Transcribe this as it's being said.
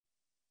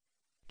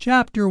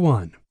Chapter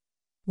 1.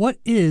 What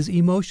is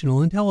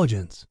emotional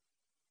intelligence?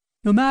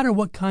 No matter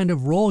what kind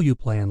of role you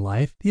play in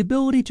life, the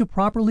ability to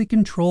properly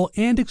control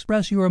and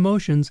express your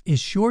emotions is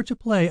sure to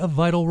play a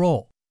vital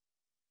role.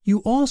 You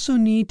also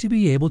need to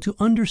be able to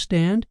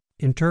understand,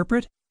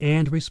 interpret,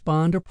 and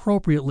respond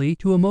appropriately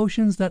to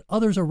emotions that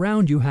others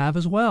around you have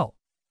as well.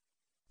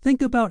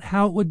 Think about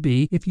how it would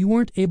be if you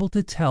weren't able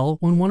to tell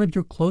when one of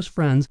your close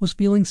friends was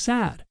feeling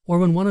sad or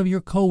when one of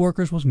your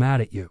coworkers was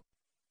mad at you.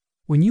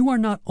 When you are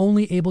not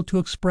only able to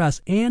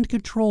express and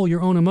control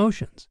your own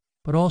emotions,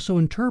 but also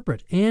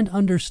interpret and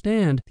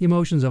understand the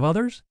emotions of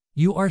others,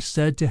 you are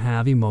said to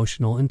have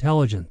emotional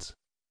intelligence.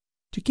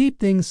 To keep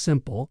things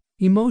simple,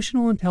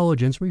 emotional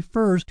intelligence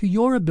refers to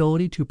your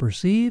ability to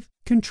perceive,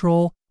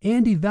 control,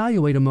 and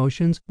evaluate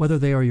emotions, whether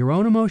they are your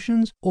own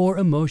emotions or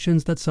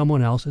emotions that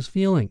someone else is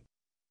feeling.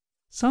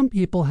 Some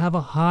people have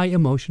a high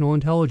emotional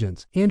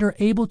intelligence and are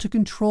able to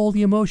control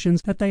the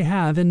emotions that they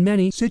have in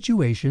many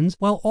situations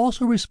while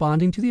also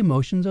responding to the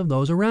emotions of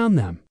those around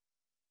them.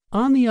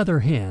 On the other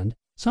hand,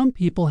 some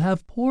people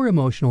have poor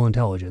emotional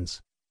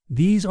intelligence.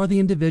 These are the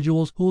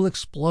individuals who will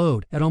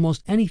explode at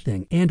almost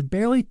anything and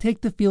barely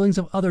take the feelings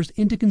of others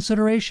into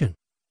consideration.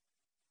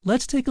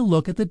 Let's take a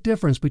look at the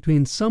difference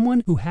between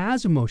someone who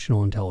has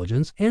emotional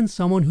intelligence and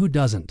someone who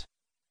doesn't.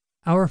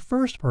 Our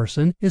first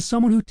person is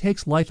someone who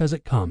takes life as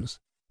it comes.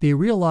 They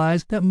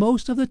realize that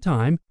most of the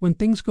time, when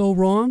things go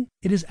wrong,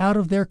 it is out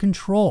of their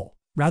control,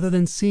 rather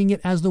than seeing it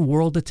as the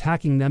world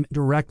attacking them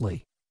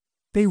directly.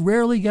 They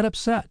rarely get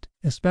upset,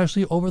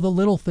 especially over the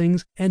little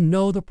things, and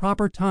know the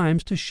proper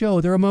times to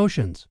show their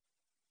emotions.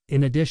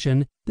 In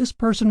addition, this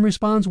person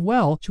responds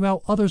well to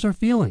how others are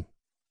feeling.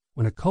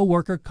 When a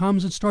coworker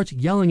comes and starts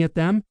yelling at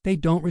them, they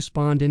don't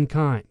respond in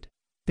kind.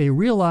 They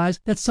realize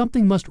that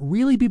something must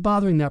really be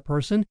bothering that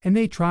person, and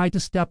they try to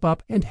step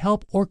up and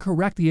help or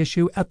correct the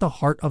issue at the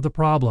heart of the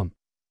problem.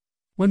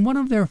 When one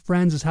of their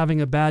friends is having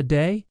a bad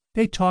day,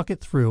 they talk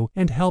it through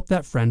and help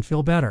that friend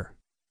feel better.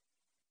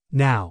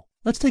 Now,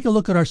 let's take a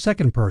look at our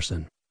second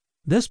person.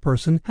 This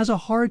person has a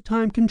hard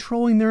time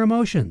controlling their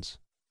emotions.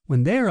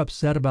 When they are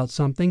upset about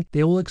something,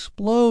 they will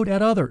explode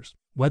at others,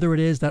 whether it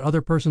is that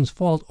other person's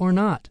fault or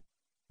not.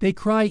 They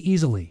cry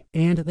easily,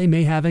 and they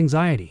may have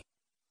anxiety.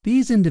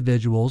 These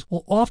individuals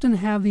will often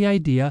have the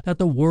idea that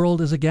the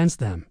world is against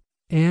them,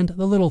 and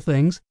the little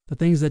things, the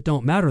things that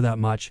don't matter that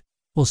much,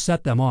 will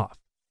set them off.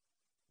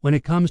 When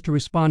it comes to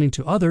responding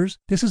to others,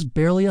 this is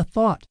barely a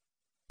thought.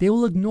 They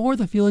will ignore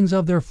the feelings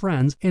of their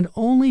friends and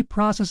only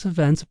process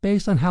events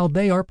based on how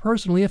they are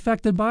personally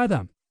affected by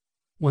them.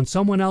 When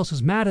someone else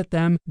is mad at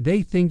them,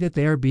 they think that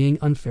they are being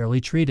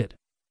unfairly treated.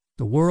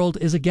 The world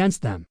is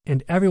against them,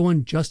 and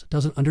everyone just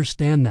doesn't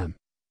understand them.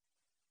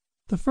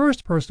 The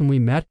first person we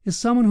met is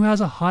someone who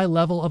has a high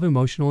level of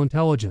emotional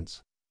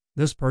intelligence.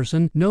 This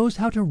person knows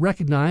how to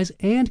recognize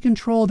and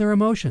control their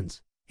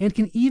emotions, and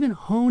can even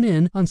hone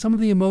in on some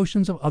of the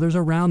emotions of others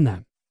around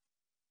them.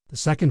 The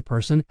second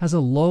person has a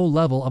low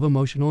level of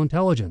emotional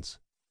intelligence.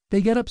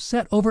 They get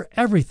upset over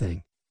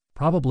everything,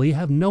 probably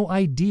have no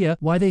idea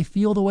why they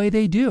feel the way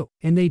they do,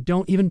 and they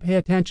don't even pay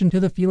attention to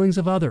the feelings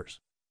of others.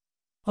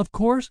 Of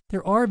course,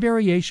 there are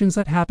variations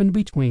that happen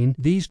between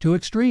these two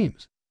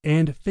extremes,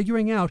 and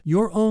figuring out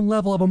your own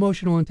level of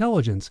emotional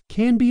intelligence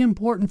can be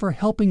important for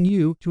helping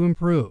you to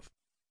improve.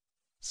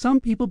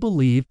 Some people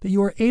believe that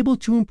you are able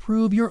to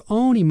improve your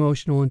own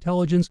emotional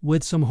intelligence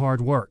with some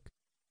hard work.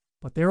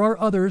 But there are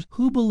others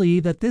who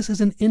believe that this is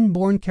an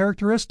inborn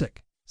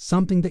characteristic,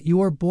 something that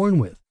you are born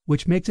with,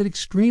 which makes it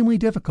extremely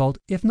difficult,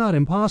 if not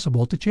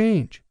impossible, to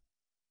change.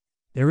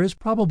 There is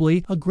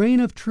probably a grain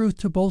of truth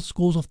to both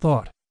schools of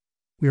thought.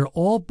 We are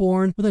all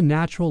born with a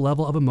natural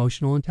level of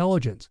emotional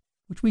intelligence,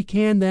 which we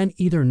can then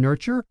either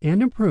nurture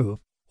and improve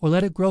or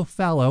let it grow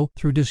fallow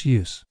through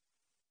disuse.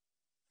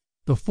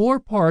 The 4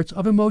 parts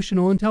of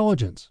emotional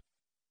intelligence.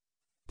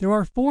 There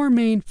are 4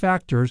 main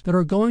factors that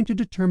are going to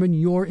determine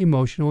your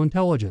emotional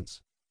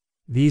intelligence.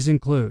 These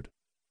include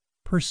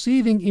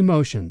perceiving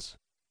emotions.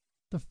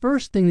 The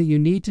first thing that you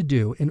need to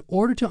do in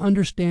order to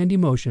understand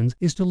emotions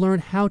is to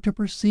learn how to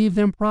perceive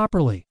them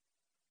properly.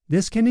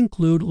 This can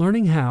include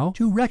learning how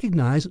to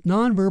recognize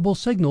nonverbal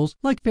signals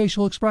like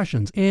facial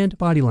expressions and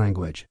body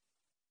language.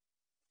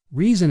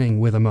 Reasoning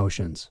with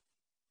emotions.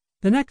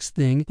 The next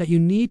thing that you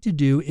need to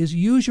do is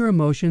use your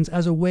emotions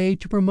as a way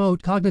to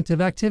promote cognitive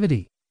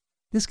activity.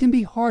 This can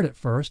be hard at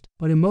first,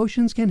 but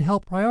emotions can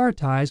help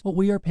prioritize what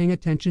we are paying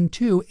attention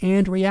to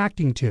and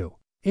reacting to,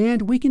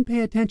 and we can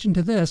pay attention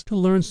to this to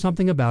learn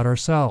something about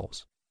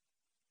ourselves.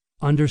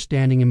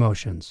 Understanding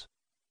emotions.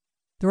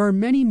 There are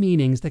many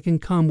meanings that can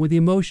come with the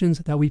emotions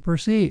that we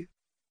perceive.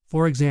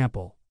 For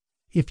example,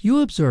 if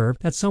you observe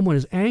that someone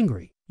is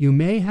angry, you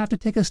may have to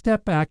take a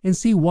step back and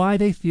see why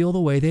they feel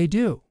the way they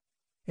do.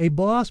 A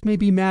boss may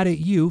be mad at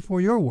you for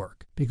your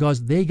work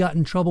because they got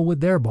in trouble with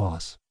their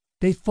boss.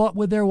 They fought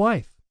with their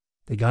wife.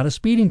 They got a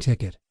speeding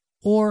ticket.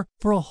 Or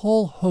for a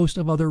whole host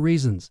of other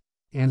reasons.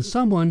 And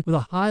someone with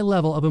a high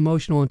level of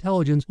emotional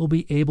intelligence will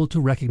be able to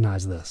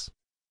recognize this.